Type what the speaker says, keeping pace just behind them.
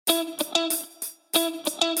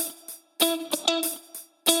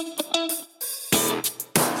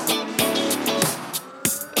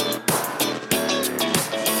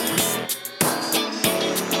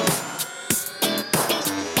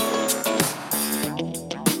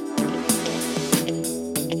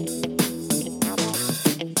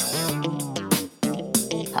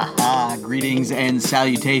Greetings and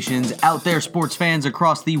salutations out there, sports fans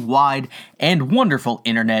across the wide and wonderful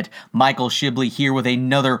internet. Michael Shibley here with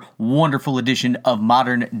another wonderful edition of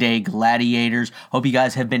Modern Day Gladiators. Hope you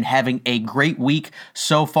guys have been having a great week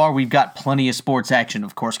so far. We've got plenty of sports action.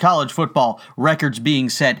 Of course, college football, records being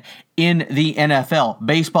set in the NFL,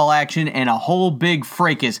 baseball action, and a whole big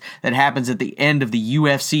fracas that happens at the end of the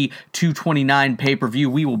UFC 229 pay-per-view.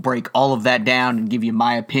 We will break all of that down and give you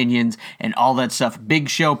my opinions and all that stuff. Big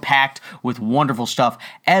show packed with wonderful stuff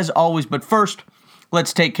as always. But first,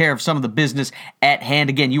 let's take care of some of the business at hand.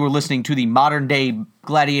 Again, you are listening to the Modern Day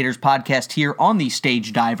Gladiators podcast here on the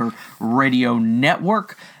Stage Diver Radio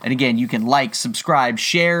Network. And again, you can like, subscribe,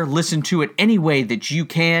 share, listen to it any way that you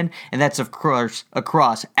can. And that's, of course,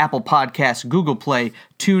 across Apple Podcasts, Google Play,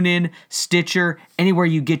 TuneIn, Stitcher, anywhere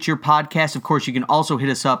you get your podcasts. Of course, you can also hit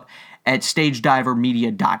us up at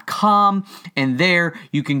stagedivermedia.com, and there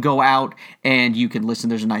you can go out and you can listen.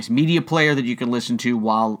 There's a nice media player that you can listen to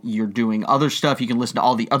while you're doing other stuff. You can listen to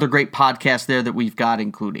all the other great podcasts there that we've got,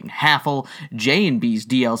 including Haffle, J&B's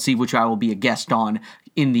DLC, which I will be a guest on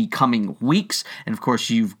in the coming weeks. And of course,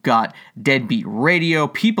 you've got Deadbeat Radio,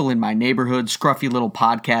 People in My Neighborhood, Scruffy Little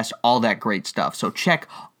Podcast, all that great stuff. So check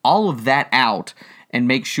all of that out and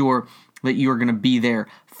make sure that you are going to be there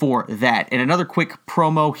for that. And another quick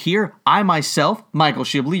promo here. I myself, Michael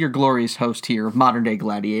Shibley, your glorious host here of Modern Day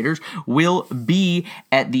Gladiators, will be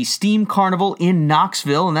at the Steam Carnival in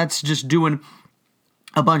Knoxville, and that's just doing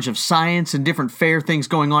a bunch of science and different fair things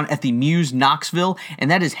going on at the Muse Knoxville, and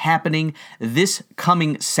that is happening this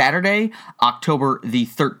coming Saturday, October the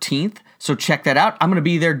 13th. So check that out. I'm going to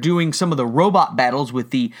be there doing some of the robot battles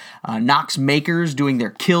with the Nox makers, doing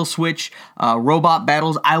their kill switch robot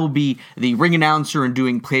battles. I will be the ring announcer and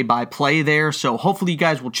doing play-by-play there. So hopefully you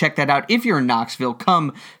guys will check that out. If you're in Knoxville,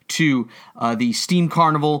 come to the Steam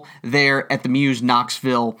Carnival there at the Muse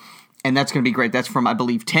Knoxville. And that's going to be great. That's from, I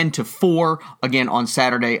believe, 10 to 4, again, on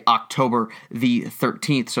Saturday, October the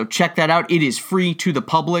 13th. So check that out. It is free to the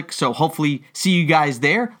public, so hopefully see you guys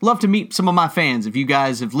there. Love to meet some of my fans. If you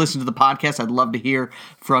guys have listened to the podcast, I'd love to hear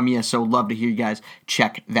from you, so love to hear you guys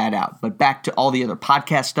check that out. But back to all the other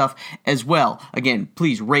podcast stuff as well. Again,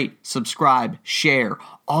 please rate, subscribe, share,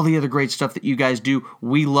 all the other great stuff that you guys do.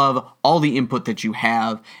 We love all the input that you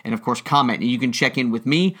have. And of course, comment. And you can check in with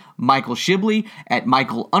me, Michael Shibley, at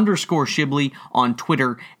Michael_Shibley on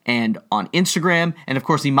Twitter and on Instagram. And of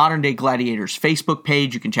course, the Modern Day Gladiators Facebook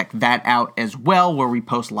page. You can check that out as well, where we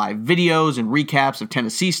post live videos and recaps of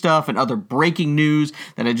Tennessee stuff and other breaking news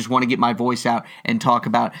that I just want to get my voice out and talk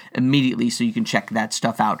about immediately. So you can check that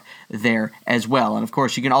stuff out there as well. And of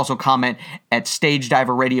course, you can also comment at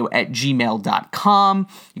stagediverradio@gmail.com.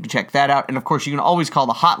 You can check that out. And of course, you can always call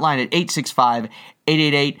the hotline at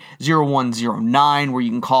 865-888-0109, where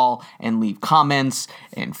you can call and leave comments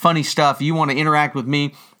and funny stuff. You want to interact with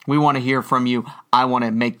me, we want to hear from you. I want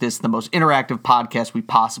to make this the most interactive podcast we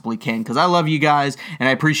possibly can, because I love you guys, and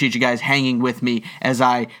I appreciate you guys hanging with me as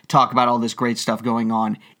I talk about all this great stuff going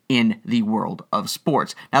on in the world of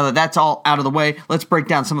sports. Now that that's all out of the way, let's break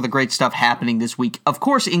down some of the great stuff happening this week. Of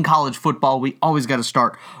course, in college football, we always got to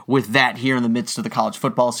start with that here in the midst of the college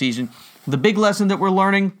football season. The big lesson that we're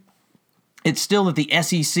learning, it's still that the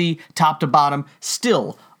SEC, top to bottom,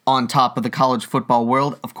 still on top of the college football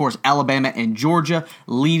world. Of course, Alabama and Georgia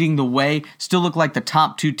leading the way, still look like the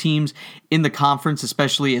top two teams in the conference,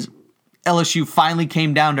 especially as LSU finally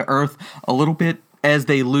came down to earth a little bit as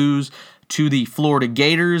they lose to the Florida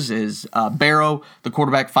Gators, as Barrow, the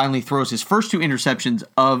quarterback, finally throws his first two interceptions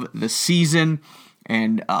of the season.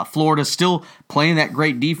 And Florida still playing that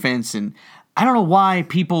great defense. And I don't know why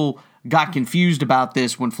people got confused about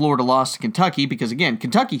this when Florida lost to Kentucky, because, again,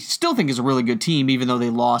 Kentucky still think is a really good team, even though they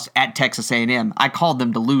lost at Texas A&M. I called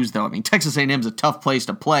them to lose, though. I mean, Texas A&M is a tough place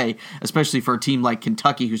to play, especially for a team like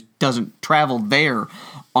Kentucky who doesn't travel there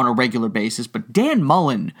on a regular basis. But Dan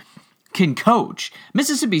Mullen can coach.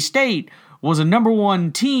 Mississippi State was a number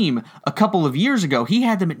one team a couple of years ago. He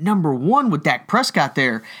had them at number one with Dak Prescott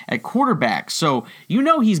there at quarterback. So you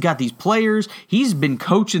know he's got these players. He's been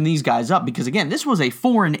coaching these guys up because, again, this was a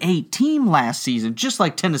 4-8 team last season, just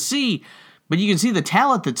like Tennessee. But you can see the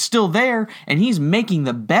talent that's still there, and he's making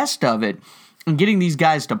the best of it and getting these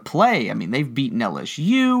guys to play. I mean, they've beaten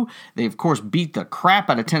LSU. They, of course, beat the crap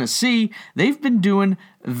out of Tennessee. They've been doing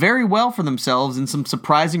very well for themselves and some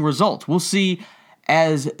surprising results. We'll see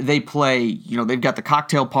as they play. You know, they've got the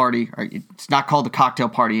cocktail party. It's not called the cocktail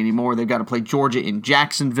party anymore. They've got to play Georgia in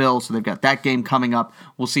Jacksonville, so they've got that game coming up.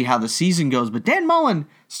 We'll see how the season goes. But Dan Mullen,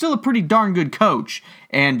 still a pretty darn good coach,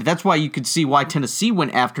 and that's why you could see why Tennessee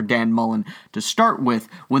went after Dan Mullen to start with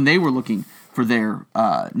when they were looking for their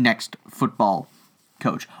next football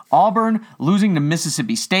coach. Auburn losing to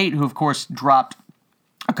Mississippi State, who of course dropped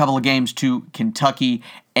a couple of games to Kentucky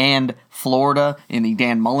and Florida in the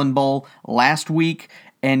Dan Mullen Bowl last week.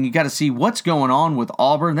 And you got to see what's going on with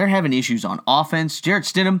Auburn. They're having issues on offense. Jarrett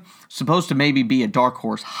Stidham, supposed to maybe be a dark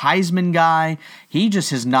horse Heisman guy. He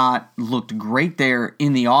just has not looked great there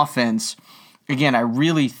in the offense. Again, I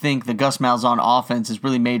really think the Gus Malzahn offense is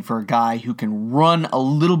really made for a guy who can run a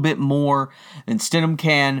little bit more than Stidham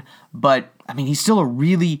can. But, I mean, he's still a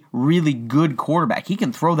really, really good quarterback. He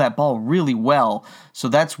can throw that ball really well. So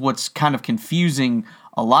that's what's kind of confusing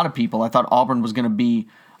a lot of people. I thought Auburn was going to be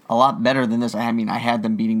a lot better than this. I mean, I had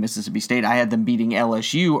them beating Mississippi State. I had them beating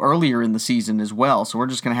LSU earlier in the season as well. So we're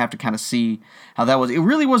just going to have to kind of see how that was. It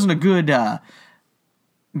really wasn't a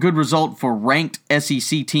good result for ranked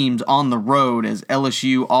SEC teams on the road, as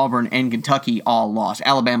LSU, Auburn, and Kentucky all lost.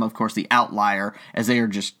 Alabama, of course, the outlier, as they are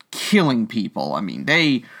just killing people. I mean,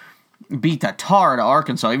 they beat the tar out of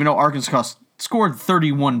Arkansas, even though Arkansas scored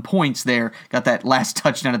 31 points there, got that last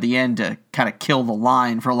touchdown at the end to kind of kill the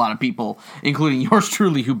line for a lot of people, including yours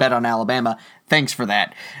truly, who bet on Alabama. Thanks for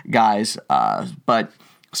that, guys. But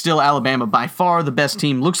still, Alabama by far the best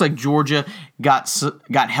team. Looks like Georgia got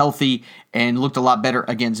healthy and looked a lot better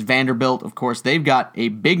against Vanderbilt. Of course, they've got a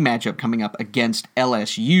big matchup coming up against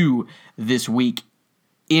LSU this week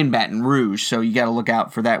in Baton Rouge, so you got to look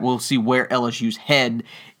out for that. We'll see where LSU's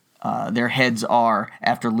their heads are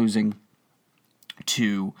after losing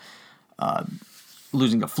to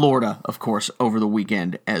Florida, of course, over the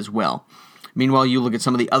weekend as well. Meanwhile, you look at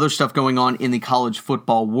some of the other stuff going on in the college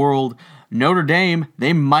football world. Notre Dame,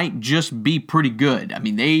 they might just be pretty good. I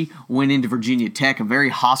mean, they went into Virginia Tech, a very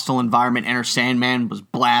hostile environment. Enter Sandman was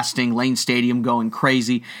blasting, Lane Stadium going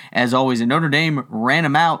crazy, as always. And Notre Dame ran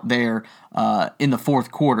them out there in the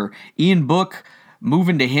fourth quarter. Ian Book,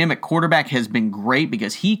 moving to him at quarterback has been great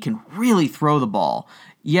because he can really throw the ball.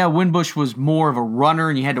 Yeah, Winbush was more of a runner,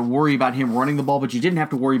 and you had to worry about him running the ball, but you didn't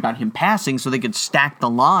have to worry about him passing, so they could stack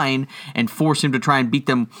the line and force him to try and beat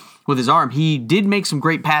them with his arm. He did make some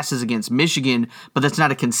great passes against Michigan, but that's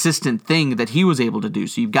not a consistent thing that he was able to do.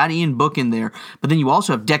 So you've got Ian Book in there, but then you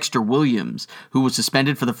also have Dexter Williams, who was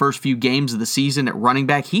suspended for the first few games of the season at running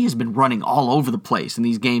back. He has been running all over the place in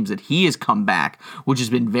these games that he has come back, which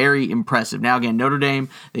has been very impressive. Now again, Notre Dame,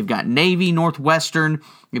 they've got Navy, Northwestern,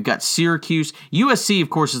 you've got Syracuse. USC,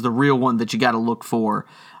 of course, is the real one that you got to look for,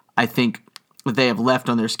 I think, that they have left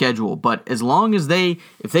on their schedule. But as long as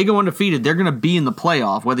if they go undefeated, they're going to be in the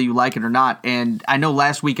playoff, whether you like it or not. And I know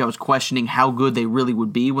last week I was questioning how good they really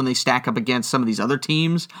would be when they stack up against some of these other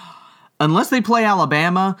teams. Unless they play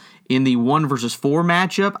Alabama in the 1 versus 4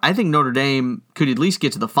 matchup, I think Notre Dame could at least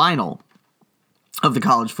get to the final of the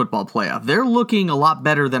college football playoff. They're looking a lot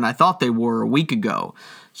better than I thought they were a week ago.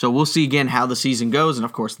 So we'll see again how the season goes. And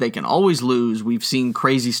of course, they can always lose. We've seen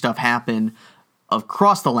crazy stuff happen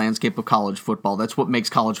across the landscape of college football. That's what makes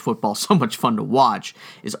college football so much fun to watch,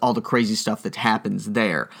 is all the crazy stuff that happens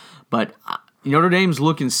there. But Notre Dame's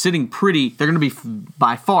sitting pretty. They're going to be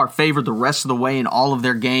by far favored the rest of the way in all of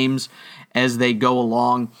their games as they go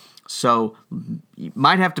along. So you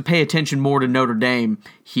might have to pay attention more to Notre Dame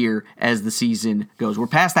here as the season goes. We're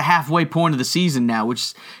past the halfway point of the season now,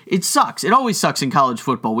 which it sucks. It always sucks in college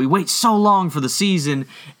football. We wait so long for the season,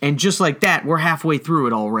 and just like that, we're halfway through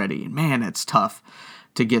it already. And man, that's tough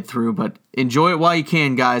to get through, but enjoy it while you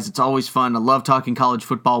can, guys. It's always fun. I love talking college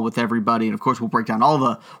football with everybody, and of course, we'll break down all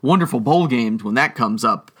the wonderful bowl games when that comes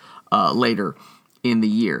up later in the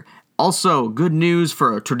year. Also, good news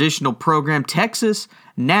for a traditional program. Texas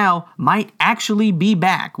now might actually be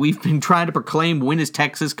back. We've been trying to proclaim, when is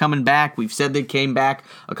Texas coming back? We've said they came back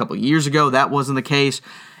a couple years ago. That wasn't the case.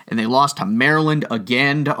 And they lost to Maryland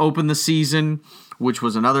again to open the season, which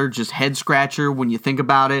was another just head scratcher when you think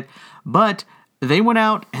about it. But they went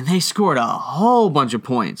out and they scored a whole bunch of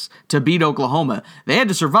points to beat Oklahoma. They had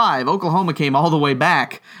to survive. Oklahoma came all the way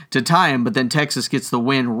back to tie them, but then Texas gets the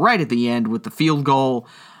win right at the end with the field goal.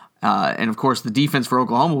 And of course, the defense for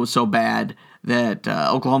Oklahoma was so bad that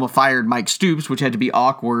Oklahoma fired Mike Stoops, which had to be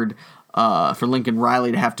awkward for Lincoln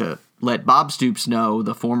Riley to have to let Bob Stoops know,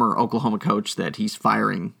 the former Oklahoma coach, that he's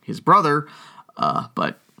firing his brother.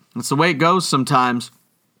 But that's the way it goes sometimes.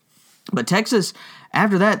 But Texas,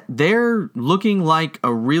 after that, they're looking like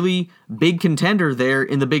a really big contender there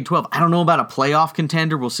in the Big 12. I don't know about a playoff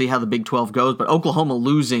contender. We'll see how the Big 12 goes. But Oklahoma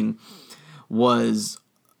losing was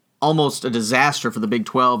almost a disaster for the Big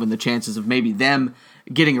 12 and the chances of maybe them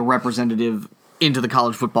getting a representative into the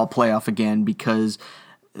college football playoff again, because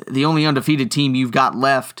the only undefeated team you've got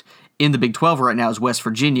left in the Big 12 right now is West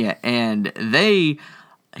Virginia, and they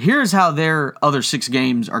Here's how their other 6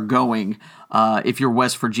 games are going if you're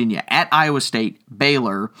West Virginia. At Iowa State,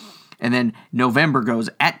 Baylor, and then November goes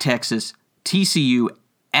at Texas, TCU,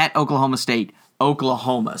 at Oklahoma State,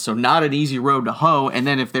 Oklahoma. So not an easy road to hoe. And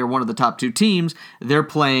then if they're one of the top 2 teams, they're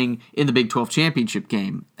playing in the Big 12 championship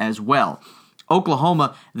game as well.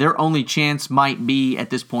 Oklahoma, their only chance might be at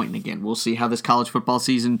this point, and again, we'll see how this college football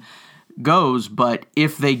season goes, but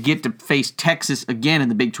if they get to face Texas again in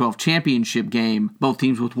the Big 12 championship game, both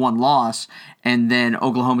teams with 1 loss, and then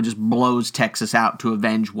Oklahoma just blows Texas out to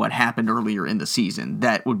avenge what happened earlier in the season,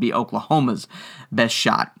 that would be Oklahoma's best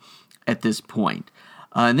shot at this point.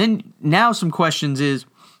 And then now some questions we've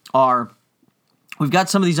got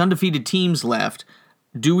some of these undefeated teams left.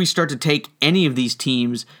 Do we start to take any of these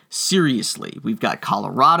teams seriously? We've got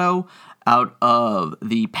Colorado out of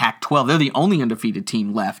the Pac-12. They're the only undefeated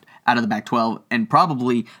team left out of the Pac-12, and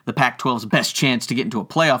probably the Pac-12's best chance to get into a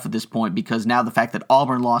playoff at this point, because now the fact that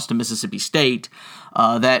Auburn lost to Mississippi State,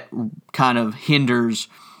 that kind of hinders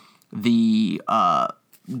the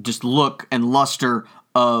just look and luster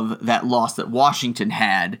of that loss that Washington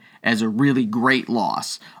had as a really great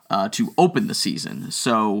loss to open the season.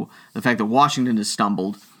 So the fact that Washington has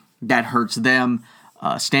stumbled, that hurts them.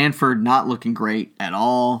 Stanford not looking great at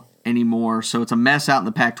all anymore, so it's a mess out in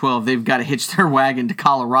the Pac-12. They've got to hitch their wagon to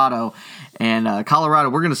Colorado, and Colorado,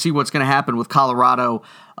 we're going to see what's going to happen with Colorado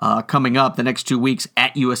coming up the next 2 weeks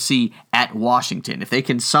at USC, at Washington. If they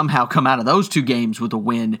can somehow come out of those 2 games with a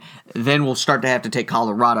win, then we'll start to have to take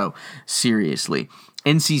Colorado seriously.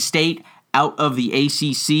 NC State out of the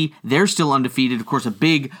ACC, they're still undefeated. Of course, a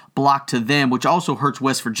big block to them, which also hurts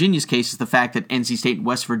West Virginia's case, is the fact that NC State and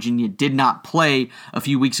West Virginia did not play a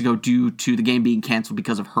few weeks ago due to the game being canceled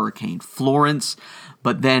because of Hurricane Florence.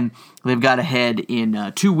 But then they've got ahead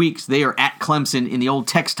in 2 weeks. They are at Clemson in the old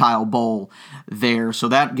Textile Bowl there. So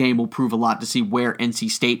that game will prove a lot to see where NC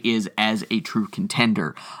State is as a true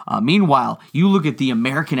contender. Meanwhile, you look at the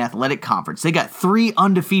American Athletic Conference. They got 3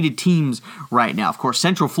 undefeated teams right now. Of course,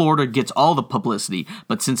 Central Florida gets all the publicity,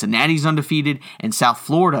 but Cincinnati's undefeated and South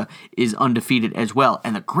Florida is undefeated as well.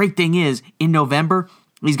 And the great thing is, in November,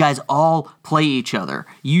 these guys all play each other.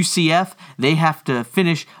 UCF, they have to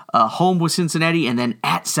finish home with Cincinnati and then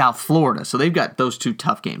at South Florida. So they've got those 2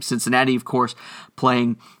 tough games. Cincinnati, of course,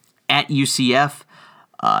 playing at UCF.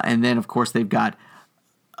 And then, of course, they've got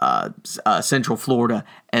Central Florida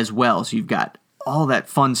as well. So you've got all that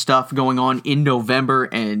fun stuff going on in November,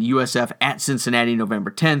 and USF at Cincinnati November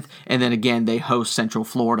 10th. And then again, they host Central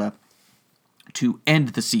Florida to end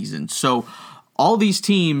the season. So all these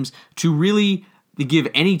teams, to really give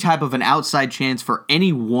any type of an outside chance for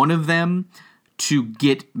any one of them to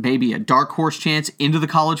get maybe a dark horse chance into the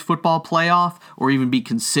college football playoff or even be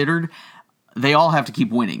considered, they all have to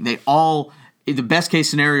keep winning. The best case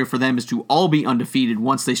scenario for them is to all be undefeated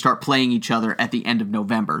once they start playing each other at the end of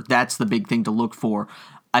November. That's the big thing to look for.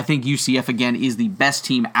 I think UCF, again, is the best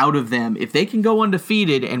team out of them. If they can go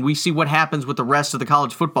undefeated and we see what happens with the rest of the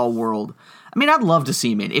college football world, I mean, I'd love to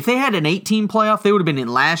see them in. If they had an 8-team playoff, they would have been in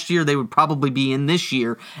last year. They would probably be in this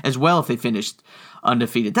year as well if they finished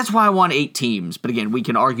undefeated. That's why I want 8 teams. But again, we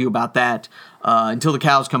can argue about that until the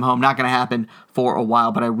cows come home. Not going to happen for a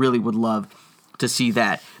while, but I really would love to see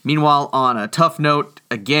that. Meanwhile, on a tough note,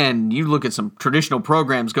 again, you look at some traditional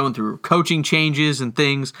programs going through coaching changes and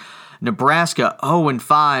things. Nebraska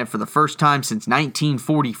 0-5 for the first time since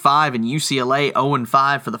 1945, and UCLA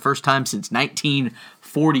 0-5 for the first time since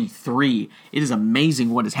 1943. It is amazing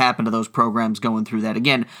what has happened to those programs going through that.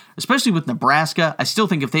 Again, especially with Nebraska, I still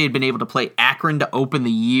think if they had been able to play Akron to open the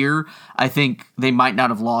year, I think they might not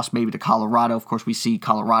have lost maybe to Colorado. Of course, we see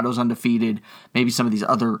Colorado's undefeated, maybe some of these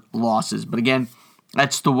other losses. But again,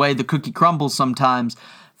 that's the way the cookie crumbles sometimes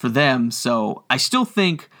for them. So I still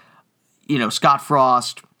think, Scott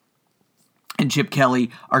Frost and Chip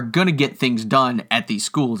Kelly are going to get things done at these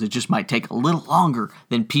schools. It just might take a little longer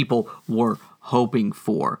than people were hoping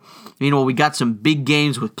for. Meanwhile, we got some big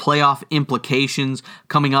games with playoff implications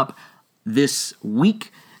coming up this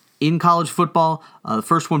week in college football. The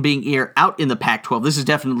first one being out in the Pac-12. This is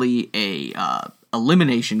definitely a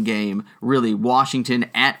elimination game, really. Washington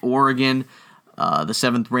at Oregon. The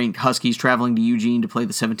 7th-ranked Huskies traveling to Eugene to play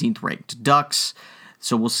the 17th-ranked Ducks.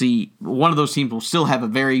 So we'll see. One of those teams will still have a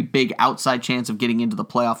very big outside chance of getting into the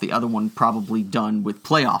playoff. The other one probably done with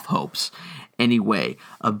playoff hopes. Anyway,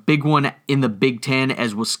 a big one in the Big Ten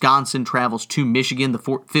as Wisconsin travels to Michigan. The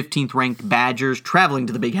 15th-ranked Badgers traveling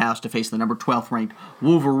to the Big House to face the number 12th-ranked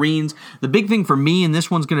Wolverines. The big thing for me in this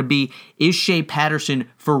one's going to be, is Shea Patterson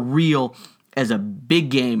for real as a big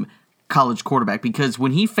game college quarterback, because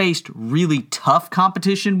when he faced really tough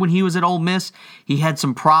competition when he was at Ole Miss, he had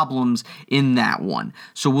some problems in that one.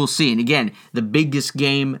 So we'll see. And again, the biggest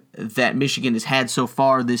game that Michigan has had so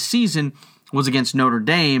far this season was against Notre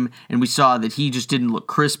Dame, and we saw that he just didn't look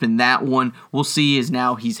crisp in that one. We'll see, as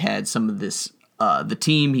now he's had some of this, the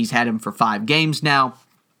team, he's had him for 5 games now,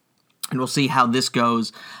 and we'll see how this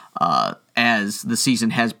goes as the season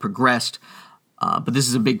has progressed. But this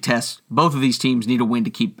is a big test. Both of these teams need a win to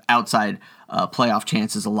keep outside playoff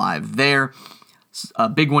chances alive there. A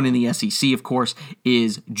big one in the SEC, of course,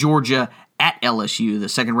 is Georgia at LSU. The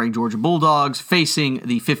second-ranked Georgia Bulldogs facing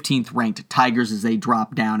the 15th-ranked Tigers as they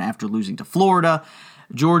drop down after losing to Florida.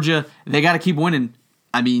 Georgia, they got to keep winning.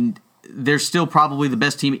 I mean, they're still probably the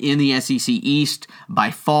best team in the SEC East by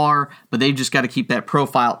far, but they've just got to keep that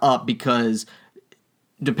profile up, because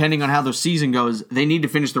depending on how their season goes, they need to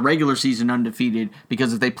finish the regular season undefeated,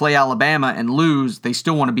 because if they play Alabama and lose, they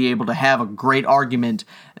still want to be able to have a great argument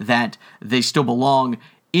that they still belong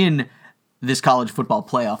in this college football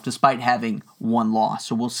playoff despite having one loss.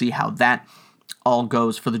 So we'll see how that all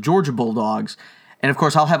goes for the Georgia Bulldogs. And of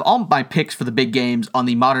course, I'll have all my picks for the big games on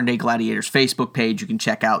the Modern Day Gladiators Facebook page. You can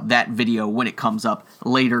check out that video when it comes up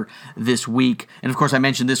later this week. And of course, I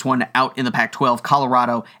mentioned this one out in the Pac-12,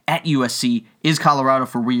 Colorado at USC. Is Colorado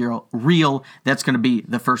for real? That's going to be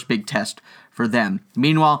the first big test for them.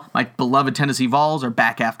 Meanwhile, my beloved Tennessee Vols are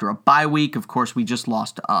back after a bye week. Of course, we just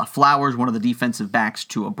lost Flowers, one of the defensive backs,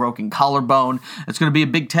 to a broken collarbone. It's going to be a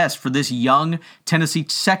big test for this young Tennessee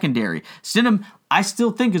secondary. Stidham, I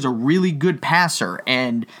still think, is a really good passer,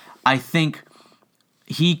 and I think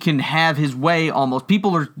he can have his way almost.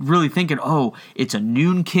 People are really thinking, oh, it's a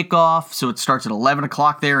noon kickoff, so it starts at 11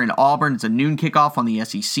 o'clock there in Auburn. It's a noon kickoff on the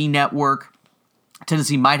SEC network.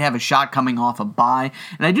 Tennessee might have a shot coming off a bye,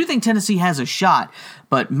 and I do think Tennessee has a shot,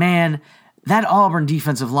 but man, that Auburn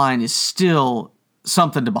defensive line is still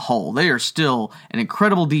something to behold. They are still an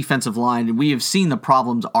incredible defensive line, and we have seen the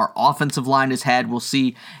problems our offensive line has had. We'll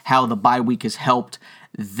see how the bye week has helped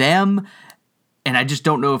them, and I just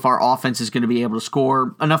don't know if our offense is going to be able to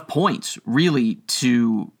score enough points, really,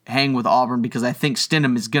 to hang with Auburn, because I think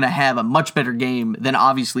Stidham is going to have a much better game than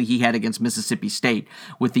obviously he had against Mississippi State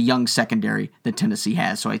with the young secondary that Tennessee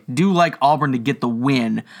has. So I do like Auburn to get the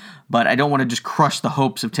win, but I don't want to just crush the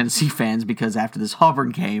hopes of Tennessee fans, because after this Auburn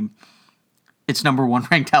game, it's number 1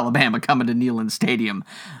 ranked Alabama coming to Neyland Stadium.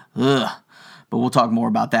 Ugh. But we'll talk more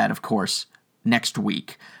about that, of course, next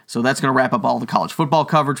week. So that's going to wrap up all the college football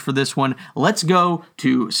coverage for this one. Let's go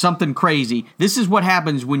to something crazy. This is what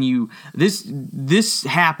happens when you... This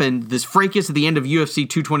happened, this fracas at the end of UFC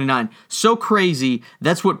 229. So crazy,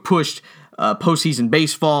 that's what pushed postseason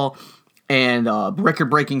baseball and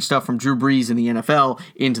record-breaking stuff from Drew Brees in the NFL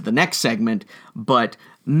into the next segment. But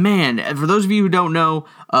man, for those of you who don't know,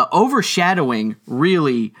 overshadowing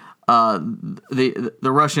really the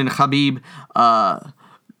Russian Khabib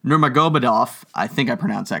Nurmagomedov, I think I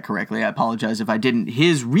pronounced that correctly. I apologize if I didn't.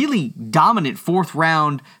 His really dominant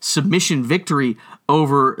 4th-round submission victory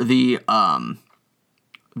over the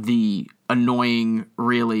annoying,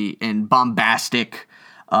 really, and bombastic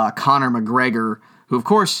Conor McGregor, who, of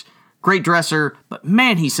course, great dresser, but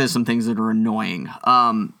man, he says some things that are annoying.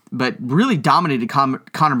 But really dominated Conor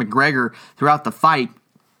McGregor throughout the fight.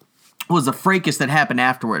 Was the fracas that happened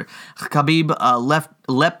afterward. Khabib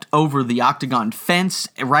leapt over the octagon fence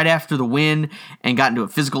right after the win and got into a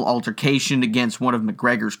physical altercation against one of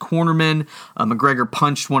McGregor's cornermen. McGregor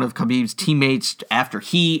punched one of Khabib's teammates after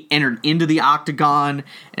he entered into the octagon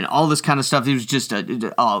and all this kind of stuff. It was just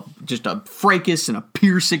a fracas and a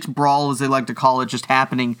Pier 6 brawl, as they like to call it, just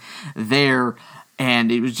happening there.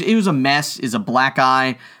 And it was a mess. It's a black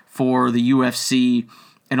eye for the UFC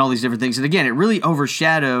and all these different things. And again, it really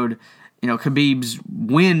overshadowed Khabib's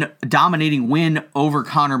dominating win over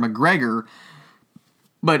Conor McGregor.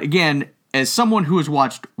 But again, as someone who has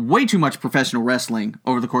watched way too much professional wrestling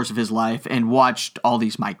over the course of his life and watched all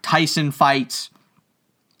these Mike Tyson fights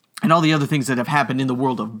and all the other things that have happened in the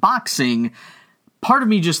world of boxing, part of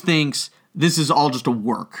me just thinks this is all just a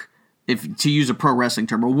work. If to use a pro wrestling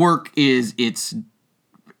term, a work is it's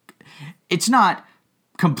not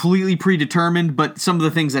completely predetermined, but some of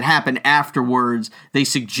the things that happen afterwards, they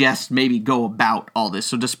suggest maybe go about all this.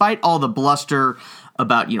 So despite all the bluster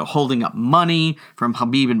about, holding up money from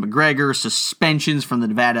Khabib and McGregor, suspensions from the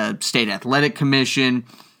Nevada State Athletic Commission,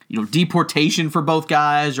 deportation for both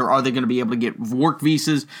guys, or are they going to be able to get work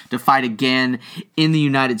visas to fight again in the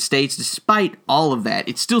United States? Despite all of that,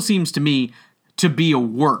 it still seems to me to be a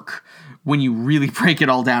work, when you really break it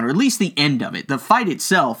all down, or at least the end of it. The fight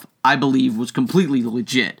itself, I believe, was completely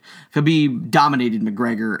legit. Khabib dominated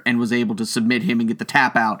McGregor and was able to submit him and get the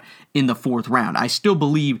tap out in the 4th round. I still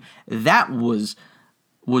believe that was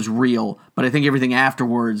real, but I think everything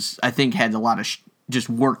afterwards, I think, had a lot of just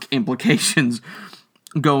work implications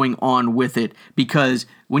going on with it, because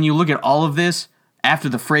when you look at all of this, after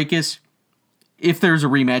the fracas, if there's a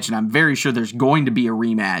rematch, and I'm very sure there's going to be a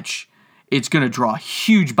rematch, it's going to draw a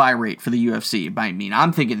huge buy rate for the UFC. I mean,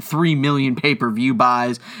 I'm thinking 3 million pay-per-view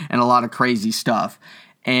buys and a lot of crazy stuff.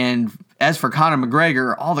 And as for Conor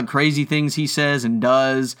McGregor, all the crazy things he says and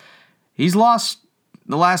does, he's lost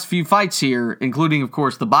the last few fights here, including, of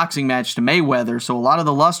course, the boxing match to Mayweather, so a lot of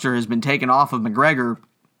the luster has been taken off of McGregor.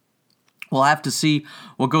 We'll have to see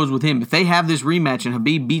what goes with him. If they have this rematch and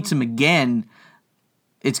Khabib beats him again,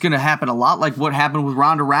 it's going to happen a lot like what happened with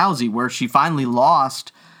Ronda Rousey, where she finally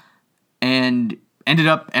lost and ended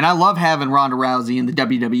up, and I love having Ronda Rousey in the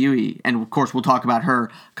WWE, and of course we'll talk about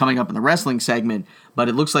her coming up in the wrestling segment, but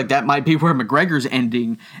it looks like that might be where McGregor's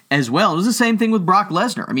ending as well. It was the same thing with Brock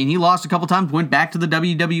Lesnar. I mean, he lost a couple times, went back to the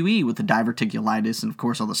WWE with the diverticulitis and of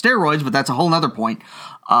course all the steroids, but that's a whole other point.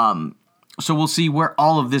 So we'll see where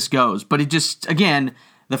all of this goes. But it just, again,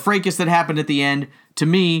 the fracas that happened at the end, to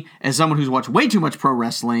me, as someone who's watched way too much pro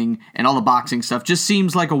wrestling and all the boxing stuff, just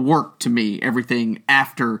seems like a work to me, everything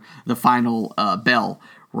after the final bell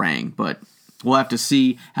rang. But we'll have to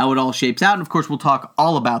see how it all shapes out. And, of course, we'll talk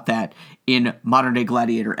all about that in Modern Day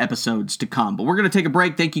Gladiator episodes to come. But we're going to take a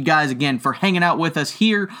break. Thank you guys again for hanging out with us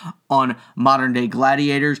here on Modern Day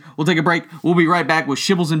Gladiators. We'll take a break. We'll be right back with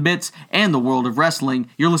Shibbles and Bits and the world of wrestling.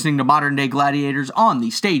 You're listening to Modern Day Gladiators on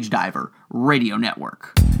the Stage Diver Radio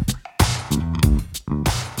Network.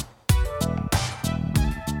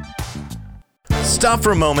 Stop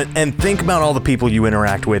for a moment and think about all the people you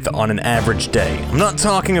interact with on an average day. I'm not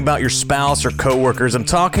talking about your spouse or coworkers. I'm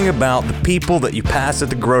talking about the people that you pass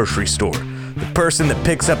at the grocery store. The person that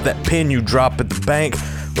picks up that pin you drop at the bank,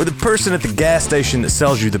 or the person at the gas station that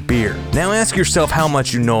sells you the beer. Now ask yourself how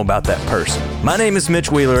much you know about that person. My name is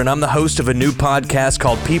Mitch Wheeler, and I'm the host of a new podcast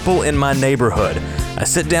called People in My Neighborhood. I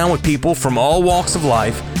sit down with people from all walks of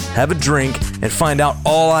life, have a drink, and find out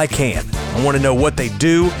all I can. I want to know what they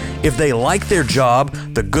do, if they like their job,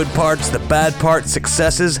 the good parts, the bad parts,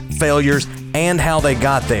 successes, failures, and how they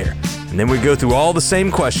got there. And then we go through all the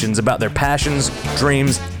same questions about their passions,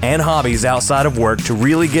 dreams, and hobbies outside of work to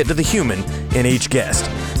really get to the human in each guest.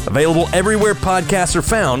 Available everywhere podcasts are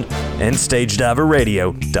found and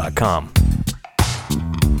StageDiverRadio.com.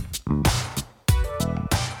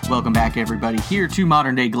 Welcome back, everybody, here to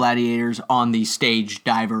Modern Day Gladiators on the Stage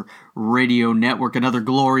Diver Radio Network. Another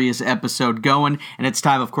glorious episode going, and it's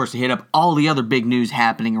time, of course, to hit up all the other big news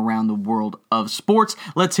happening around the world of sports.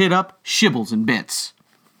 Let's hit up Shibbles and Bits.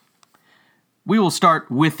 We will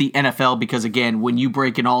start with the NFL because, again, when you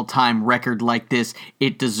break an all-time record like this,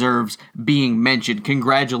 it deserves being mentioned.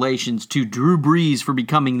 Congratulations to Drew Brees for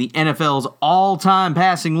becoming the NFL's all-time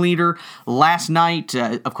passing leader last night.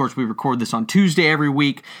 Of course, we record this on Tuesday every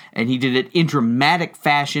week, and he did it in dramatic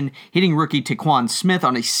fashion, hitting rookie Taquan Smith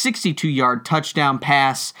on a 62-yard touchdown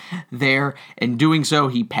pass there. And doing so,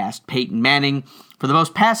 he passed Peyton Manning for the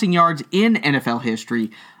most passing yards in NFL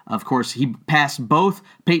history. Of course, he passed both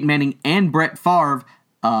Peyton Manning and Brett Favre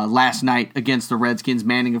last night against the Redskins.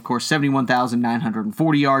 Manning, of course,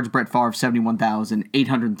 71,940 yards. Brett Favre,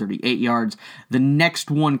 71,838 yards. The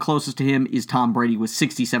next one closest to him is Tom Brady with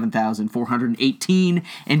 67,418.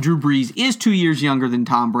 And Drew Brees is 2 years younger than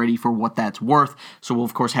Tom Brady for what that's worth. So we'll,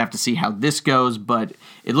 of course, have to see how this goes. But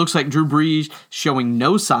it looks like Drew Brees showing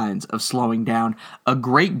no signs of slowing down. A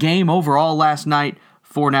great game overall last night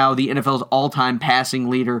for now the NFL's all-time passing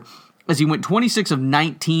leader, as he went 26 of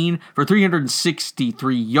 19 for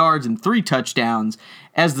 363 yards and 3 touchdowns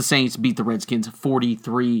as the Saints beat the Redskins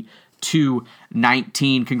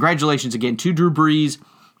 43-19. Congratulations again to Drew Brees.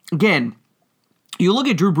 Again, you look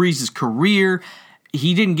at Drew Brees' career,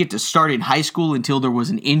 he didn't get to start in high school until there was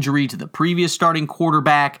an injury to the previous starting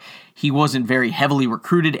quarterback. He wasn't very heavily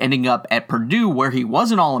recruited, ending up at Purdue, where he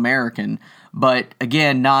was an All-American, but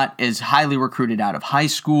again, not as highly recruited out of high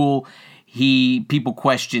school. People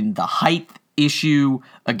questioned the height issue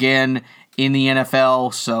again in the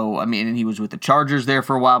NFL. So, I mean, and he was with the Chargers there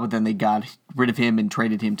for a while, but then they got rid of him and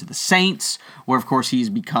traded him to the Saints, where, of course, he's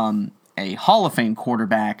become a Hall of Fame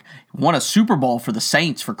quarterback. Won a Super Bowl for the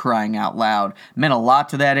Saints, for crying out loud. Meant a lot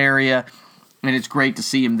to that area, and it's great to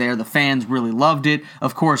see him there. The fans really loved it.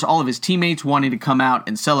 Of course, all of his teammates wanting to come out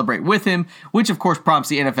and celebrate with him, which, of course, prompts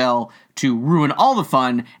the NFL to ruin all the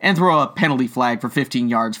fun and throw a penalty flag for 15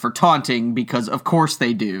 yards for taunting, because of course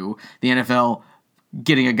they do. The NFL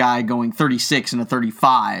getting a guy going 36 and a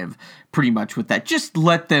 35 pretty much with that. Just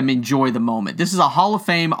let them enjoy the moment. This is a Hall of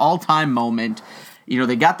Fame all-time moment.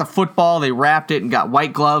 They got the football, they wrapped it and got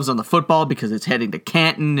white gloves on the football because it's heading to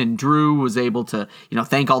Canton, and Drew was able to,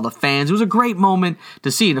 thank all the fans. It was a great moment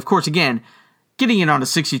to see. And of course, again, getting in on a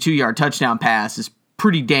 62-yard touchdown pass is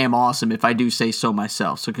pretty damn awesome, if I do say so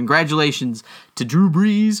myself. So congratulations to Drew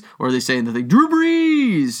Brees, or are they saying the thing? Drew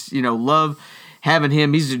Brees! Love having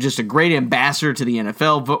him. He's just a great ambassador to the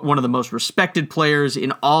NFL, one of the most respected players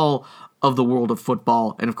in all of the world of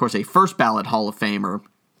football, and of course a first ballot Hall of Famer.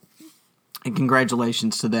 And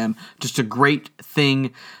congratulations to them. Just a great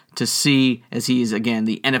thing to see, as he is, again,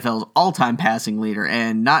 the NFL's all-time passing leader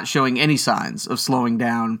and not showing any signs of slowing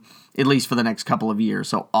down, at least for the next couple of years.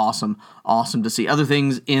 So awesome to see. Other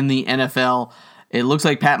things in the NFL, it looks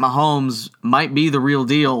like Pat Mahomes might be the real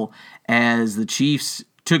deal, as the Chiefs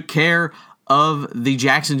took care of the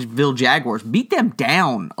Jacksonville Jaguars, beat them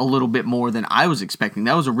down a little bit more than I was expecting.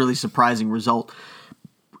 That was a really surprising result.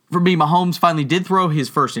 For me, Mahomes finally did throw his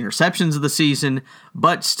first interceptions of the season,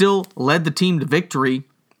 but still led the team to victory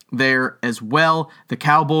there as well. The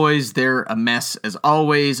Cowboys, they're a mess as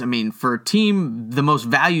always. I mean, for a team, the most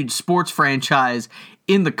valued sports franchise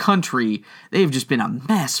in the country, they've just been a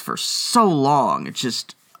mess for so long. It's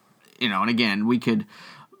just, and again, we could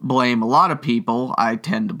blame a lot of people. I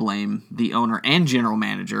tend to blame the owner and general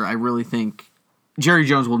manager. I really think Jerry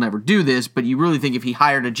Jones will never do this, but you really think if he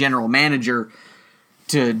hired a general manager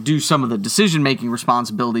to do some of the decision-making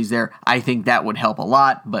responsibilities there, I think that would help a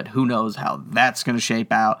lot, but who knows how that's going to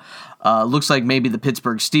shape out. Looks like maybe the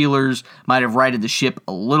Pittsburgh Steelers might have righted the ship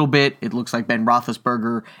a little bit. It looks like Ben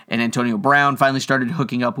Roethlisberger and Antonio Brown finally started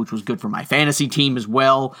hooking up, which was good for my fantasy team as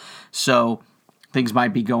well, so things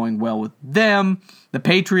might be going well with them. The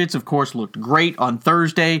Patriots, of course, looked great on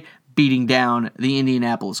Thursday, beating down the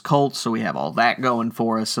Indianapolis Colts, so we have all that going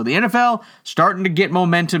for us. So the NFL starting to get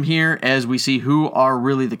momentum here as we see who are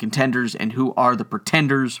really the contenders and who are the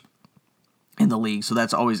pretenders in the league, so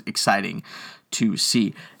that's always exciting to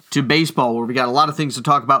see. To baseball, where we got a lot of things to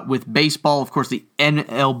talk about with baseball. Of course, the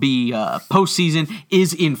MLB postseason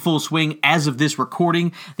is in full swing as of this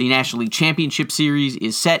recording. The National League Championship Series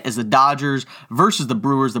is set as the Dodgers versus the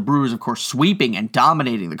Brewers. The Brewers, of course, sweeping and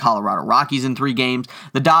dominating the Colorado Rockies in 3 games.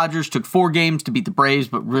 The Dodgers took 4 games to beat the Braves,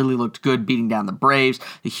 but really looked good beating down the Braves.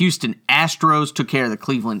 The Houston Astros took care of the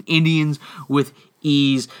Cleveland Indians with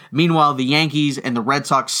ease. Meanwhile, the Yankees and the Red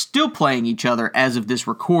Sox still playing each other as of this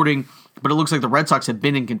recording, but it looks like the Red Sox have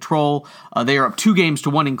been in control. They are up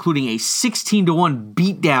 2-1, including a 16-1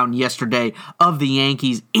 beatdown yesterday of the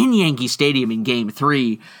Yankees in Yankee Stadium in Game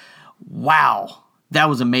 3. Wow, that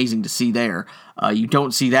was amazing to see there. You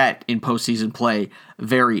don't see that in postseason play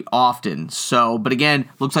very often. So, but again,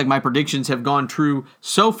 looks like my predictions have gone true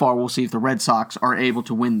so far. We'll see if the Red Sox are able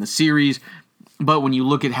to win the series. But when you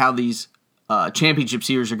look at how these championship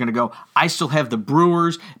series are going to go, I still have the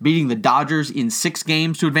Brewers beating the Dodgers in 6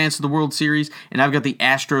 games to advance to the World Series, and I've got the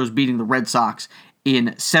Astros beating the Red Sox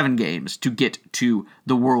in 7 games to get to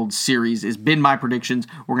the World Series. Has been my predictions.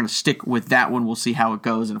 We're going to stick with that one. We'll see how it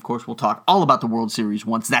goes, and of course, we'll talk all about the World Series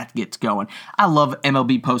once that gets going. I love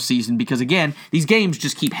MLB postseason because, again, these games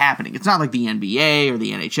just keep happening. It's not like the NBA or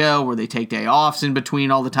the NHL where they take day offs in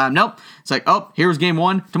between all the time. Nope. It's like, oh, here's Game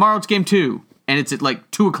 1. Tomorrow it's Game 2. And it's at like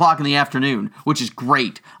 2 o'clock in the afternoon, which is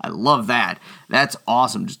great. I love that. That's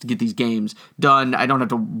awesome just to get these games done. I don't have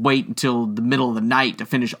to wait until the middle of the night to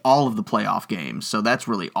finish all of the playoff games. So that's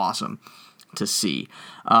really awesome to see.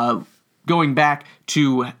 Going back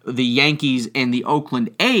to the Yankees and the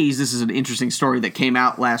Oakland A's, this is an interesting story that came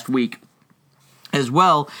out last week as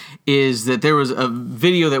well, is that there was a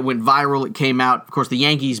video that went viral. It came out, of course, the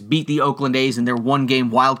Yankees beat the Oakland A's in their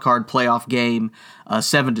 1-game wildcard playoff game,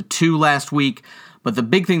 7-2 last week. But the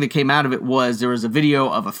big thing that came out of it was there was a video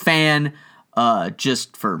of a fan,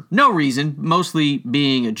 just for no reason, mostly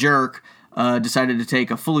being a jerk, decided to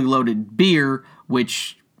take a fully loaded beer,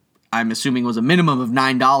 which I'm assuming was a minimum of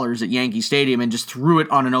 $9 at Yankee Stadium, and just threw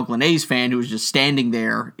it on an Oakland A's fan who was just standing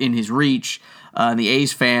there in his reach. And the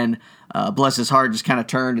A's fan, bless his heart, just kind of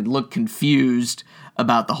turned and looked confused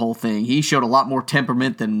about the whole thing. He showed a lot more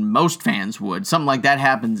temperament than most fans would. Something like that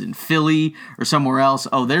happens in Philly or somewhere else.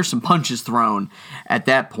 Oh, there's some punches thrown at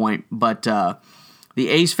that point. But the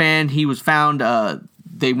A's fan, he was found,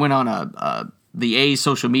 they went on the A's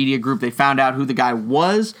social media group. They found out who the guy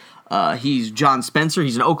was. He's John Spencer.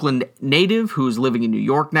 He's an Oakland native who's living in New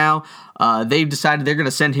York now. They've decided they're going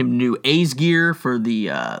to send him new A's gear for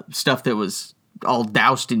the stuff that was all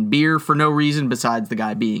doused in beer for no reason besides the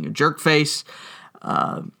guy being a jerk face.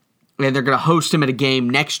 And they're going to host him at a game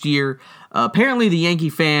next year. Apparently the Yankee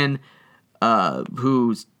fan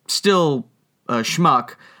who's still a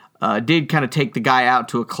schmuck, did kind of take the guy out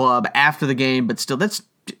to a club after the game, but still, that's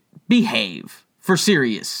behave. For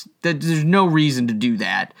serious. There's no reason to do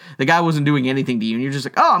that. The guy wasn't doing anything to you, and you're just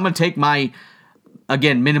like, oh, I'm going to take my,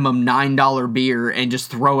 again, minimum $9 beer and just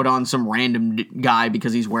throw it on some random guy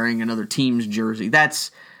because he's wearing another team's jersey. That's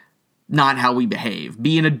not how we behave.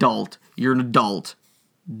 Be an adult. You're an adult.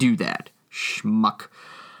 Do that. Schmuck.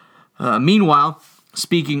 Meanwhile,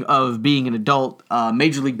 speaking of being an adult,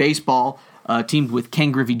 Major League Baseball teamed with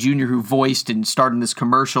Ken Griffey Jr., who voiced and starred in this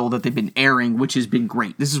commercial that they've been airing, which has been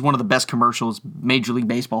great. This is one of the best commercials Major League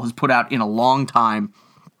Baseball has put out in a long time,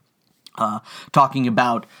 talking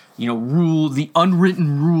about, the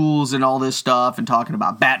unwritten rules and all this stuff, and talking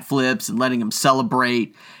about bat flips and letting them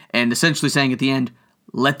celebrate, and essentially saying at the end,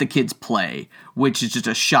 let the kids play, which is just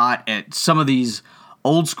a shot at some of these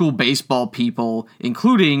old school baseball people,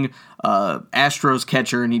 including Astros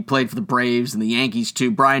catcher, and he played for the Braves and the Yankees too,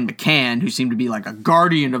 Brian McCann, who seemed to be like a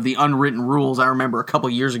guardian of the unwritten rules. I remember a couple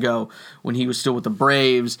years ago when he was still with the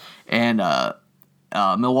Braves, and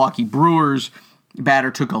Milwaukee Brewers batter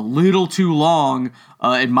took a little too long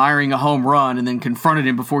admiring a home run and then confronted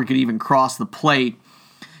him before he could even cross the plate.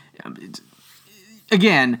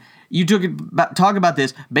 Again, talk about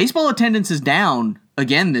this. Baseball attendance is down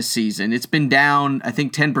again this season. It's been down, I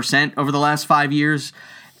think, 10% over the last 5 years,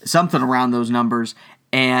 something around those numbers.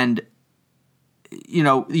 And, you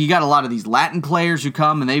got a lot of these Latin players who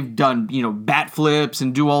come and they've done, bat flips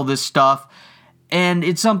and do all this stuff. And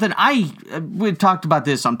it's something we've talked about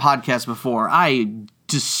this on podcasts before. I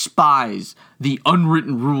despise the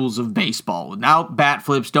unwritten rules of baseball. Without bat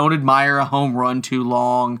flips, don't admire a home run too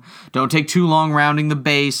long. Don't take too long rounding the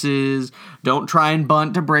bases. Don't try and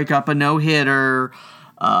bunt to break up a no-hitter.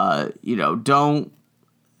 Don't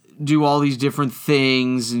do all these different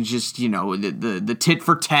things and just, the tit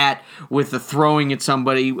for tat with the throwing at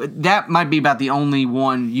somebody. That might be about the only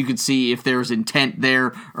one you could see if there's intent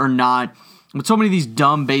there or not. But so many of these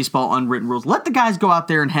dumb baseball unwritten rules. Let the guys go out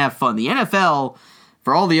there and have fun. The NFL,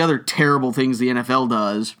 for all the other terrible things the NFL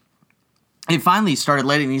does, they finally started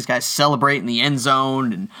letting these guys celebrate in the end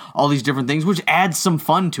zone and all these different things, which adds some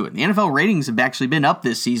fun to it. The NFL ratings have actually been up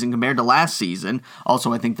this season compared to last season.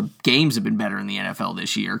 Also, I think the games have been better in the NFL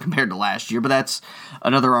this year compared to last year, but that's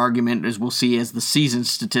another argument, as we'll see as the season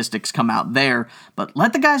statistics come out there. But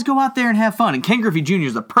let the guys go out there and have fun, and Ken Griffey Jr.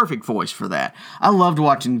 is the perfect voice for that. I loved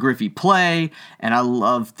watching Griffey play, and I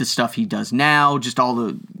love the stuff he does now, just all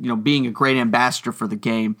the, being a great ambassador for the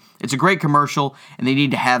game. It's a great commercial, and they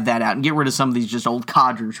need to have that out and get rid of some of these just old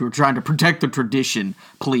codgers who are trying to protect the tradition.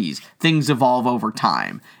 Please. Things evolve over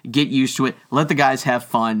time. Get used to it. Let the guys have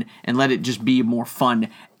fun, and let it just be a more fun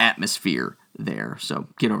atmosphere there. So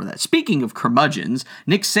get over that. Speaking of curmudgeons,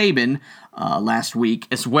 Nick Saban last week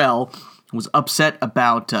as well was upset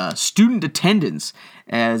about student attendance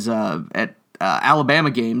at Alabama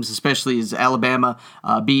games, especially as Alabama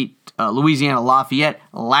beat Louisiana Lafayette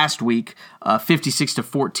last week,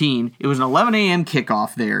 56-14. It was an 11 a.m.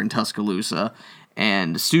 kickoff there in Tuscaloosa,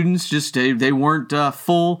 and students just they weren't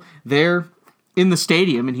full there in the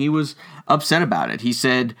stadium, and he was upset about it. He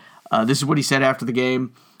said, this is what he said after the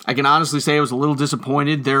game: "I can honestly say I was a little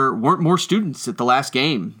disappointed there weren't more students at the last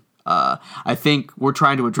game. I think we're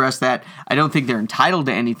trying to address that. I don't think they're entitled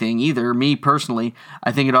to anything either. Me, personally,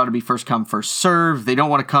 I think it ought to be first come, first serve. They don't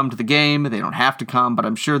want to come to the game. They don't have to come, but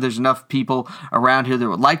I'm sure there's enough people around here that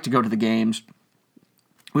would like to go to the games.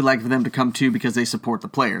 We'd like for them to come too because they support the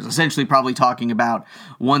players." Essentially probably talking about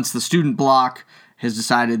once the student block has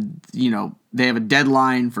decided, they have a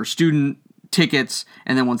deadline for student tickets,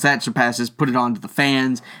 and then once that surpasses, put it on to the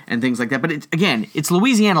fans and things like that. But it's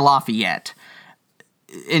Louisiana Lafayette.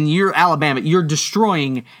 And you're Alabama, you're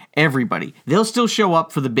destroying everybody. They'll still show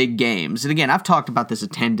up for the big games. And again, I've talked about this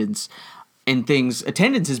attendance and things.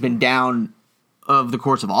 Attendance has been down over the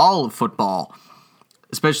course of all of football,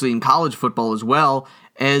 especially in college football as well.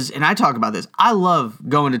 And I talk about this. I love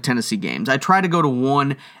going to Tennessee games. I try to go to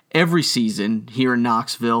one every season here in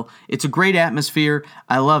Knoxville. It's a great atmosphere.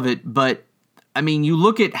 I love it. But, you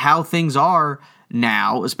look at how things are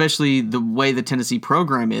now, especially the way the Tennessee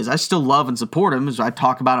program is. I still love and support them, as I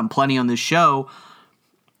talk about them plenty on this show.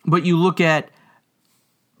 But you look at,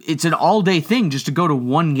 it's an all-day thing just to go to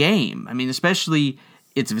one game. Especially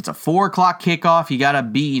if it's a 4 o'clock kickoff, you got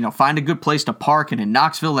to find a good place to park. And in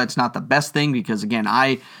Knoxville, that's not the best thing because, again,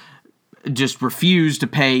 I just refuse to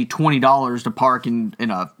pay $20 to park in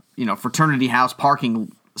a fraternity house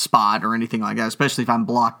parking spot or anything like that, especially if I'm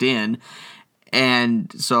blocked in. And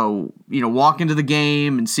so, walking to the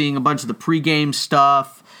game and seeing a bunch of the pregame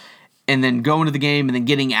stuff and then going to the game and then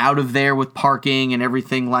getting out of there with parking and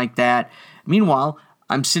everything like that. Meanwhile,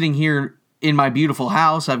 I'm sitting here in my beautiful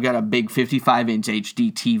house. I've got a big 55-inch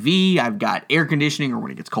HD TV. I've got air conditioning, or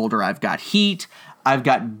when it gets colder, I've got heat. I've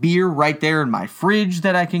got beer right there in my fridge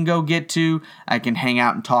that I can go get to. I can hang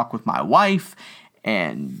out and talk with my wife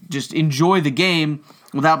and just enjoy the game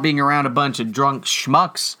without being around a bunch of drunk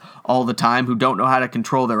schmucks all the time who don't know how to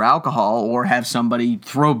control their alcohol, or have somebody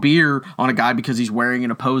throw beer on a guy because he's wearing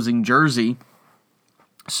an opposing jersey.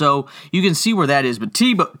 So you can see where that is. But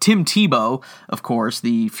Tim Tebow, of course,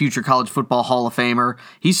 the future college football Hall of Famer,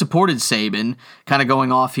 he supported Saban, kind of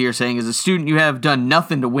going off here saying, as a student, you have done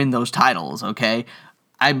nothing to win those titles, okay?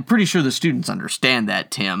 I'm pretty sure the students understand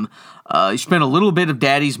that, Tim. You spent a little bit of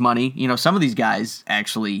daddy's money. You know, some of these guys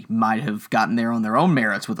actually might have gotten there on their own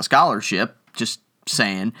merits with a scholarship, just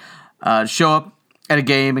saying. Show up at a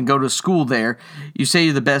game and go to school there. You say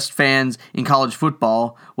you're the best fans in college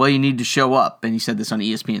football. Well, you need to show up. And he said this on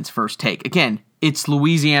ESPN's First Take. Again, it's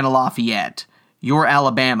Louisiana Lafayette. You're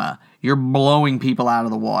Alabama. You're blowing people out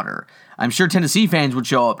of the water. I'm sure Tennessee fans would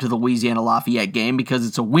show up to the Louisiana Lafayette game because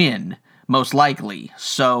it's a win, most likely.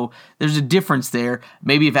 So there's a difference there.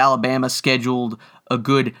 Maybe if Alabama scheduled a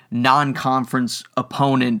good non-conference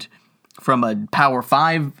opponent from a Power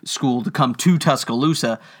 5 school to come to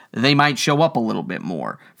Tuscaloosa, they might show up a little bit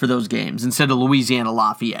more for those games instead of Louisiana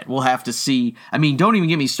Lafayette. We'll have to see. I mean, don't even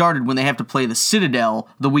get me started when they have to play the Citadel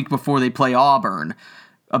the week before they play Auburn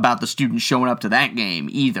about the students showing up to that game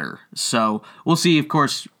either. So we'll see, of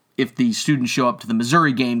course, if the students show up to the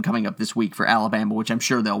Missouri game coming up this week for Alabama, which I'm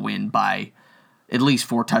sure they'll win by at least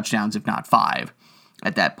 4 touchdowns, if not 5,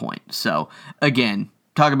 at that point. So, again,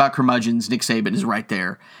 talk about curmudgeons. Nick Saban is right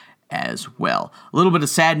there as well. A little bit of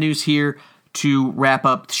sad news here to wrap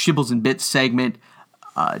up the Shibbles and Bits segment.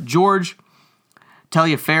 George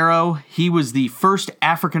Taliaferro, he was the first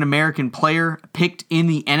African-American player picked in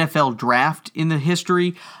the NFL draft in the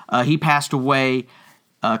history. He passed away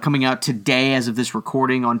coming out today as of this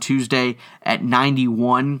recording on Tuesday at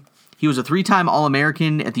 91. He was a 3-time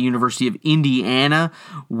All-American at the University of Indiana,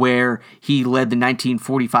 where he led the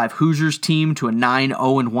 1945 Hoosiers team to a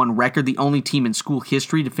 9-0-1 record, the only team in school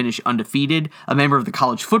history to finish undefeated, a member of the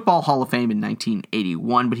College Football Hall of Fame in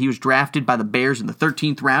 1981, but he was drafted by the Bears in the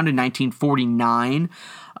 13th round in 1949.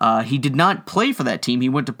 He did not play for that team. He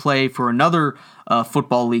went to play for another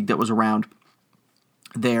football league that was around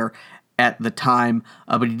there at the time,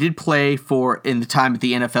 but he did play for, in the time at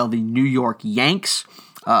the NFL, the New York Yanks,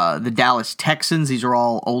 the Dallas Texans. These are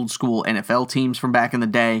all old school NFL teams from back in the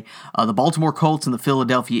day. The Baltimore Colts and the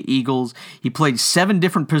Philadelphia Eagles. He played 7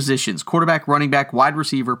 different positions: quarterback, running back, wide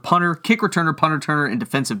receiver, punter, kick returner, punt returner, and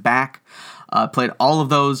defensive back. Played all of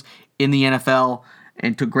those in the NFL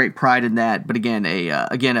and took great pride in that. But again,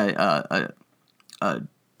 a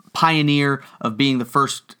pioneer of being the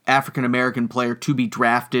first African-American player to be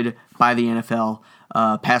drafted by the NFL.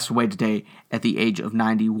 Passed away today at the age of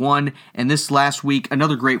 91. And this last week,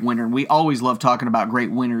 another great winner. And we always love talking about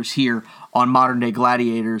great winners here on Modern Day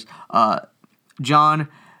Gladiators. John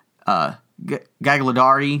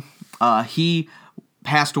Gagliardi, he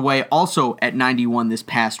passed away also at 91 this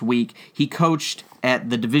past week. He coached at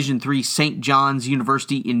the Division III St. John's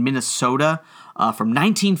University in Minnesota from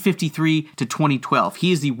 1953 to 2012.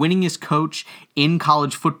 He is the winningest coach in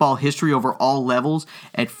college football history over all levels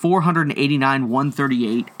at 489,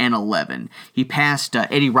 138, and 11. He passed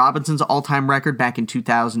Eddie Robinson's all-time record back in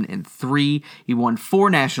 2003. He won 4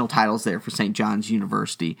 national titles there for St. John's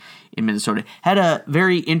University in Minnesota. Had a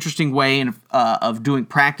very interesting way of doing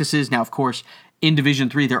practices. Now, of course, in Division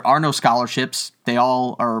III, there are no scholarships. They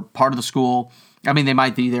all are part of the school. I mean, they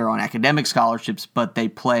might be there on academic scholarships, but they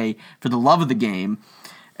play for the love of the game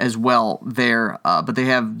as well there. But they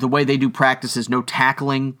have, the way they do practices, no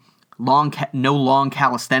tackling, no long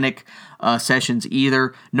calisthenic sessions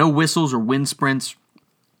either, no whistles or wind sprints.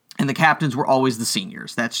 And the captains were always the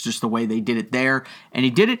seniors. That's just the way they did it there. And he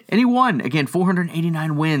did it, and he won. Again,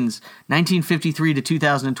 489 wins, 1953 to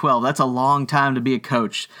 2012. That's a long time to be a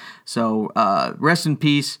coach. So rest in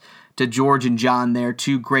peace to George and John there,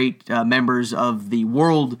 2 great members of the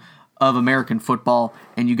world of American football,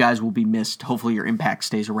 and you guys will be missed. Hopefully your impact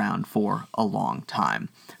stays around for a long time.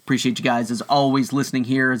 Appreciate you guys, as always, listening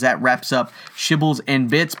here as that wraps up Shibbles and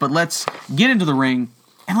Bits. But let's get into the ring,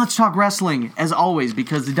 and let's talk wrestling, as always,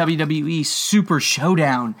 because the WWE Super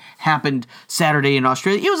Showdown happened Saturday in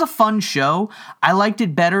Australia. It was a fun show. I liked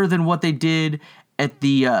it better than what they did at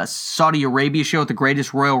the Saudi Arabia show at the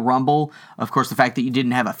Greatest Royal Rumble. Of course, the fact that you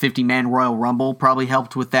didn't have a 50-man Royal Rumble probably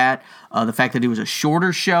helped with that. The fact that it was a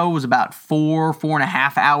shorter show, was about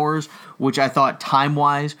 4.5 hours, which I thought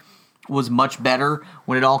time-wise was much better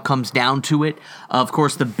when it all comes down to it. Of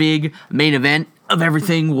course, the big main event of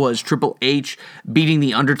everything was Triple H beating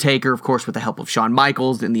The Undertaker, of course, with the help of Shawn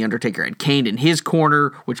Michaels. And The Undertaker had Kane in his corner,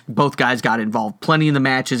 which both guys got involved plenty in the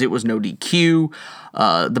matches. It was no DQ.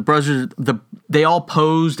 The brothers, they all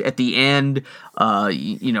posed at the end,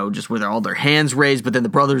 just with all their hands raised. But then the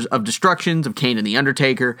Brothers of Destructions of Kane and The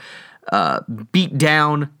Undertaker beat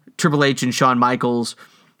down Triple H and Shawn Michaels,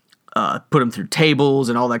 put them through tables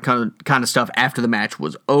and all that kind of stuff after the match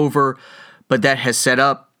was over. But that has set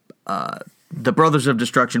up the Brothers of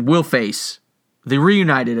Destruction will face the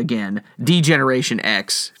reunited again D-Generation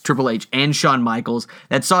X, Triple H, and Shawn Michaels.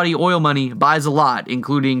 That Saudi oil money buys a lot,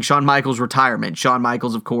 including Shawn Michaels' retirement. Shawn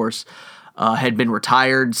Michaels, of course, had been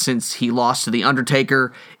retired since he lost to The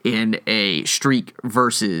Undertaker in a streak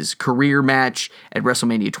versus career match at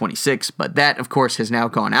WrestleMania 26. But that, of course, has now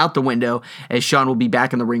gone out the window, as Shawn will be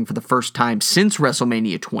back in the ring for the first time since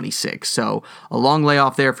WrestleMania 26. So a long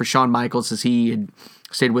layoff there for Shawn Michaels as he had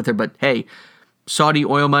stayed with her. But hey, Saudi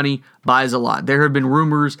oil money buys a lot. There have been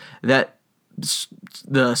rumors that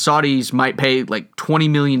the Saudis might pay like $20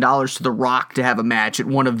 million to The Rock to have a match at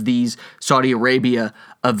one of these Saudi Arabia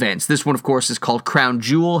events. This one, of course, is called Crown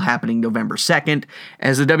Jewel, happening November 2nd,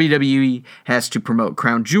 as the WWE has to promote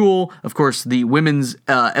Crown Jewel. Of course, the Women's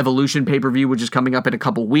Evolution pay-per-view, which is coming up in a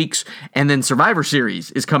couple weeks, and then Survivor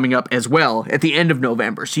Series is coming up as well at the end of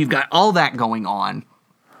November. So you've got all that going on.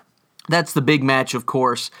 That's the big match, of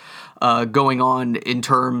course, going on in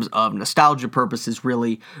terms of nostalgia purposes,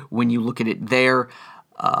 really, when you look at it there.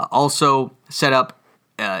 Also set up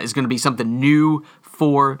is going to be something new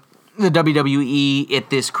for the WWE at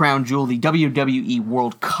this Crown Jewel, the WWE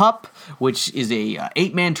World Cup, which is a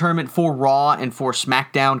 8-man tournament for Raw and for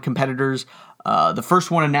SmackDown competitors. The first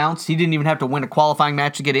one announced, he didn't even have to win a qualifying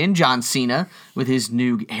match to get in, John Cena, with his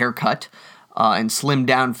new haircut and slimmed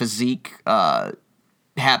down physique.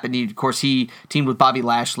 Happened. Of course, he teamed with Bobby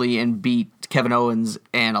Lashley and beat Kevin Owens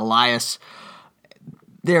and Elias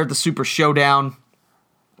there at the Super Showdown.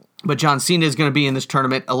 But John Cena is going to be in this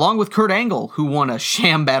tournament, along with Kurt Angle, who won a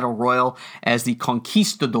sham battle royal as the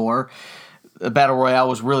Conquistador. The battle royale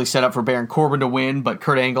was really set up for Baron Corbin to win, but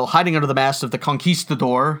Kurt Angle, hiding under the mask of the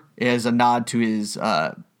Conquistador, as a nod to his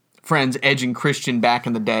friends Edge and Christian back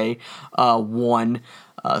in the day, won.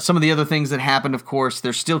 Some of the other things that happened, of course,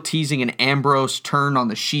 they're still teasing an Ambrose turn on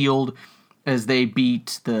the Shield as they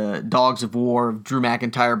beat the Dogs of War of Drew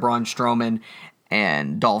McIntyre, Braun Strowman,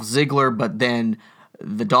 and Dolph Ziggler, but then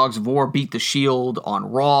the Dogs of War beat the Shield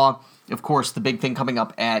on Raw. Of course, the big thing coming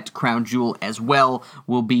up at Crown Jewel as well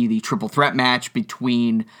will be the triple threat match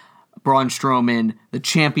between Braun Strowman, the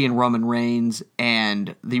champion Roman Reigns,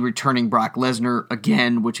 and the returning Brock Lesnar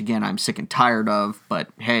again, which again I'm sick and tired of. But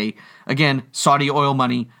hey, again, Saudi oil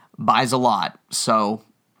money buys a lot, so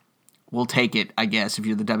we'll take it, I guess, if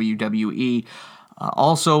you're the WWE.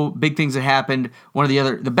 Also, big things that happened.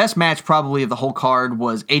 The best match probably of the whole card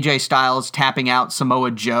was AJ Styles tapping out Samoa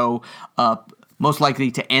Joe, most likely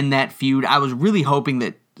to end that feud. I was really hoping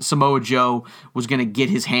that Samoa Joe was going to get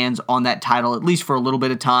his hands on that title, at least for a little bit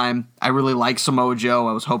of time. I really like Samoa Joe.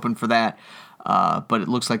 I was hoping for that, but it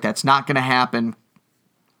looks like that's not going to happen.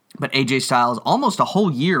 But AJ Styles, almost a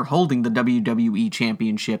whole year holding the WWE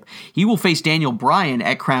Championship. He will face Daniel Bryan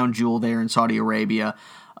at Crown Jewel there in Saudi Arabia.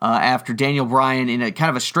 After Daniel Bryan, in a kind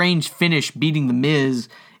of a strange finish, beating The Miz,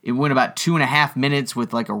 it went about 2.5 minutes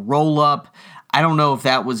with like a roll-up. I don't know if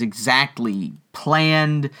that was exactly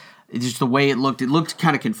planned. It's just the way it looked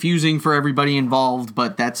kind of confusing for everybody involved,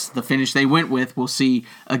 but that's the finish they went with. We'll see,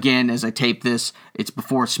 again, as I tape this, it's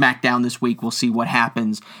before SmackDown this week. We'll see what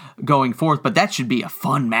happens going forth, but that should be a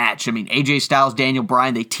fun match. I mean, AJ Styles, Daniel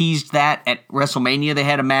Bryan, they teased that at WrestleMania. They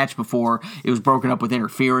had a match before it was broken up with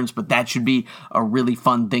interference, but that should be a really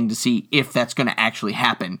fun thing to see if that's going to actually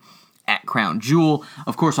happen at Crown Jewel.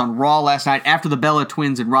 Of course, on Raw last night, after the Bella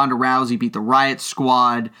Twins and Ronda Rousey beat the Riot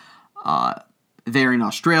Squad, there in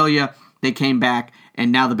Australia, they came back,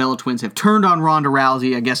 and now the Bella Twins have turned on Ronda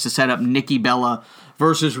Rousey, I guess, to set up Nikki Bella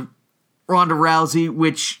versus Ronda Rousey,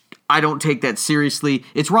 which I don't take that seriously.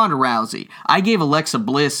 It's Ronda Rousey. I gave Alexa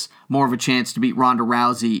Bliss more of a chance to beat Ronda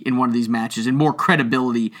Rousey in one of these matches and more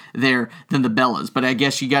credibility there than the Bellas, but I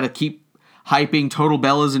guess you got to keep hyping Total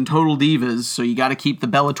Bellas and Total Divas, so you got to keep the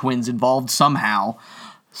Bella Twins involved somehow.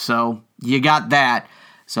 So you got that.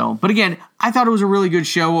 But again, I thought it was a really good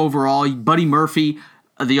show overall. Buddy Murphy,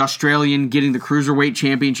 the Australian, getting the Cruiserweight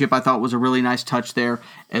Championship, I thought was a really nice touch there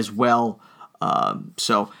as well.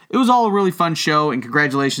 So it was all a really fun show, and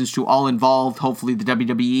congratulations to all involved, hopefully the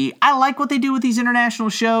WWE. I like what they do with these international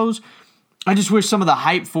shows. I just wish some of the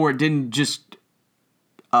hype for it didn't just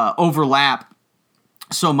overlap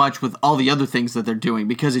so much with all the other things that they're doing,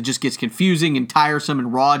 because it just gets confusing and tiresome,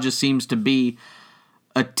 and Raw just seems to be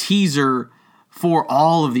a teaser for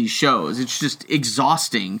all of these shows. It's just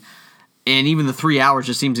exhausting. And even the 3 hours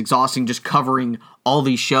just seems exhausting just covering all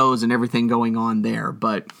these shows and everything going on there.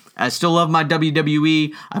 But I still love my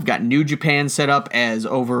WWE. I've got New Japan set up as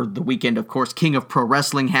over the weekend, of course, King of Pro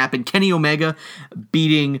Wrestling happened. Kenny Omega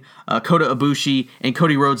beating Kota Ibushi and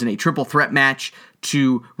Cody Rhodes in a triple threat match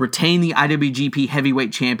to retain the IWGP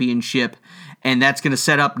Heavyweight Championship. And that's going to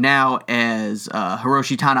set up now as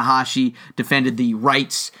Hiroshi Tanahashi defended the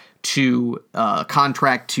rights to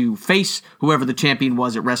contract to face whoever the champion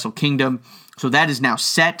was at Wrestle Kingdom. So that is now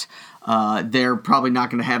set. They're probably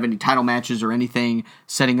not going to have any title matches or anything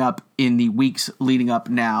setting up in the weeks leading up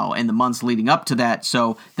now and the months leading up to that.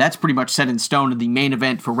 So that's pretty much set in stone. And the main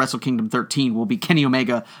event for Wrestle Kingdom 13 will be Kenny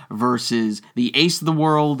Omega versus the ace of the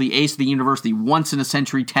world, the ace of the universe, the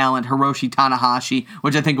once-in-a-century talent, Hiroshi Tanahashi,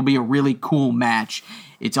 which I think will be a really cool match.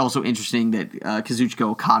 It's also interesting that Kazuchika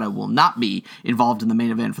Okada will not be involved in the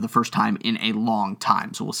main event for the first time in a long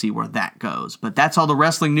time, so we'll see where that goes. But that's all the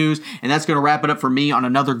wrestling news, and that's going to wrap it up for me on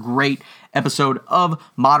another great episode of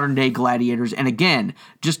Modern Day Gladiators. And again,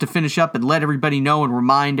 just to finish up and let everybody know and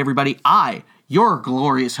remind everybody, your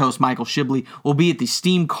glorious host, Michael Shibley, will be at the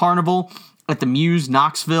Steam Carnival at the Muse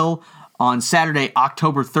Knoxville on Saturday,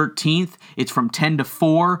 October 13th. It's from 10 to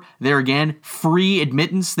 4. There again, free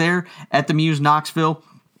admittance there at the Muse Knoxville.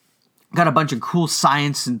 Got a bunch of cool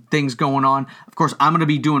science and things going on. Of course, I'm going to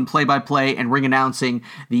be doing play-by-play and ring announcing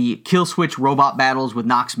the Kill Switch robot battles with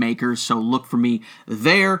Nox Makers, so look for me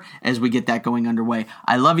there as we get that going underway.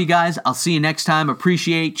 I love you guys. I'll see you next time.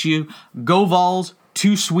 Appreciate you. Go Vols.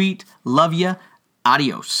 Too sweet. Love ya.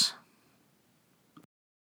 Adios.